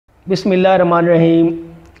बिस्मिल्लाहिर्रहमानिर्रहीम।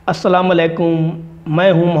 अस्सलाम वालेकुम।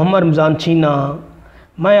 मैं हूं मोहम्मद रमज़ान छीना।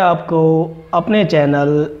 मैं आपको अपने चैनल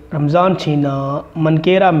रमज़ान छीना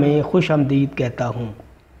मनकेरा में खुश आमदीद कहता हूं।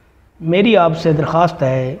 मेरी आपसे दरख्वास्त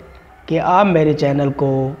है कि आप मेरे चैनल को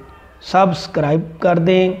सब्सक्राइब कर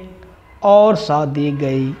दें और साथ दी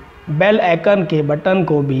गई बेल आइकन के बटन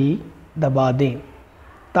को भी दबा दें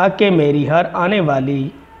ताकि मेरी हर आने वाली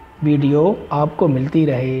वीडियो आपको मिलती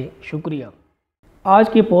रहे। शुक्रिया। आज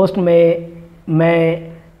की पोस्ट में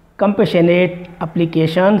मैं कंपैशनेट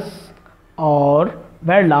एप्लीकेशंस और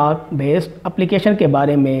वेडलॉक बेस्ड एप्लीकेशन के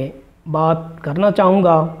बारे में बात करना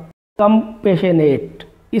चाहूँगा। कंपैशनेट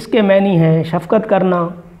इसके मानी हैं शफ़क़त करना,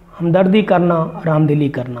 हमदर्दी करना, रहमदिली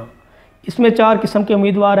करना। इसमें 4 किस्म के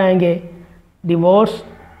उम्मीदवार आएंगे: डिवोर्स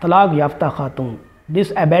तलाक याफ्ता खातून,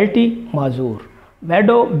 डिसेबिलिटी माजूर,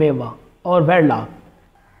 वेडो बेवा और वेडलॉक।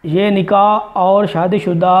 ये निकाह और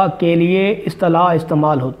शादीशुदा के लिए इस्तिलाह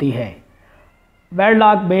इस्तेमाल होती है।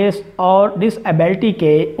 वेडलॉक बेस्ड और डिसेबिलिटी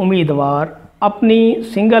के उम्मीदवार अपनी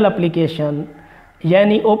सिंगल एप्लीकेशन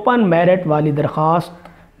यानी ओपन मेरिट वाली दरख्वास्त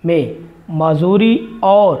में माजूरी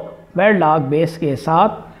और वेडलॉक बेस के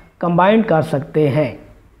साथ कंबाइन कर सकते हैं।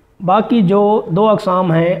 बाकी जो 2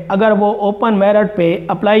 अक़साम हैं, अगर वो ओपन मेरिट पे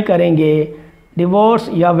अप्लाई करेंगे डिवोर्स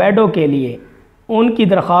या वेडो के लिए, उनकी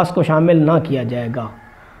दरख्वास्त को शामिल ना किया जाएगा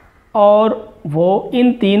और वो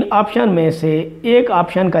इन 3 ऑप्शन में से एक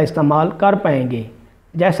ऑप्शन का इस्तेमाल कर पाएंगे,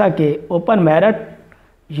 जैसा कि ओपन मेरिट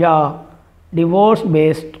या डिवोर्स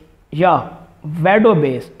बेस्ड या वेडो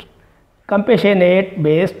बेस्ड। कंपैशनेट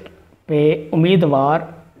बेस्ड पे उम्मीदवार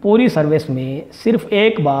पूरी सर्विस में सिर्फ़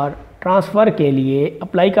एक बार ट्रांसफ़र के लिए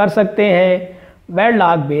अप्लाई कर सकते हैं।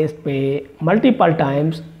 वेडलॉक बेस्ड पे मल्टीपल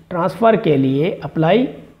टाइम्स ट्रांसफ़र के लिए अप्लाई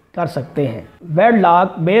कर सकते हैं।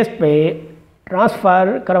 वेडलॉक बेस्ड पे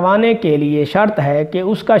ट्रांसफ़र करवाने के लिए शर्त है कि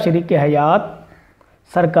उसका शरीक हयात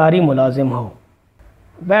सरकारी मुलाजिम हो।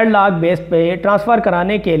 वेडलॉक बेस्ड पे ट्रांसफ़र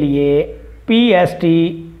कराने के लिए PST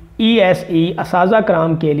ESE असाज़ा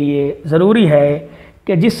कराम के लिए ज़रूरी है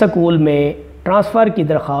कि जिस स्कूल में ट्रांसफ़र की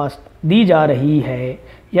दरख्वास्त दी जा रही है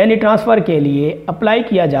यानी ट्रांसफ़र के लिए अप्लाई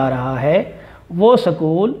किया जा रहा है, वो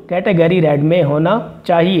स्कूल कैटेगरी रेड में होना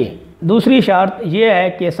चाहिए। दूसरी शर्त यह है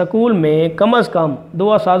कि स्कूल में कम अज़ कम 2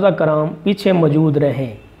 असाज़ा कराम पीछे मौजूद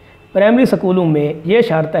रहें। प्राइमरी स्कूलों में ये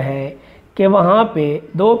शर्त है कि वहाँ पे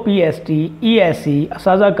 2 PST ESE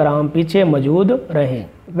असाज़ा कराम पीछे मौजूद रहें।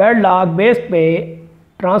 वेडलॉक बेस्ड पे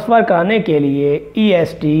ट्रांसफ़र कराने के लिए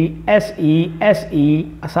EST SE SE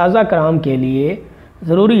असाज़ा कराम के लिए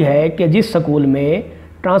ज़रूरी है कि जिस स्कूल में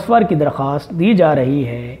ट्रांसफ़र की दरख्वास्त दी जा रही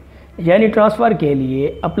है यानी ट्रांसफ़र के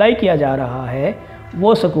लिए अप्लाई किया जा रहा है,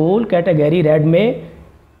 वो स्कूल कैटेगरी रेड में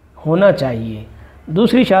होना चाहिए।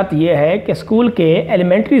 दूसरी शर्त यह है कि स्कूल के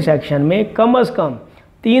एलिमेंट्री सेक्शन में कम अज़ कम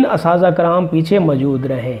 3 असाज़ा कराम पीछे मौजूद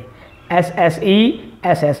रहें। SSE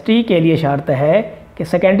SST के लिए शर्त है कि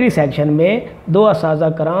सेकेंडरी सेक्शन में 2 असाज़ा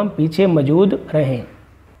कराम पीछे मौजूद रहें।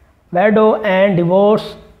 वेडो एंड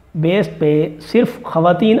डिवोर्स बेस्ड पे सिर्फ़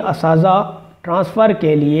ख़वातीन असाज़ा ट्रांसफ़र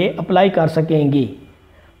के लिए अप्लाई कर सकेंगी।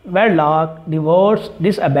 वेडलॉक, डिवोर्स,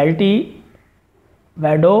 डिसेबिलिटी,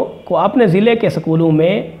 वेडो को अपने ज़िले के स्कूलों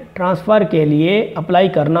में ट्रांसफ़र के लिए अप्लाई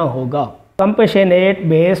करना होगा। Compassionate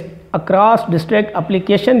based across district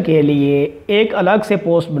application के लिए एक अलग से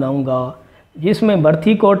पोस्ट बनाऊंगा जिसमें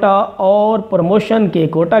भर्ती कोटा और प्रमोशन के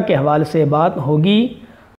कोटा के हवाले से बात होगी।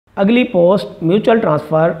 अगली पोस्ट म्यूचुअल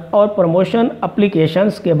ट्रांसफ़र और प्रमोशन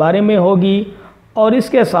एप्लीकेशंस के बारे में होगी और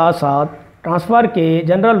इसके साथ साथ ट्रांसफ़र के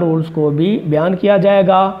जनरल रूल्स को भी बयान किया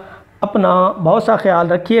जाएगा। अपना बहुत सा ख्याल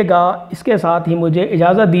रखिएगा। इसके साथ ही मुझे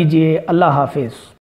इजाज़त दीजिए। अल्लाह हाफ़िज़।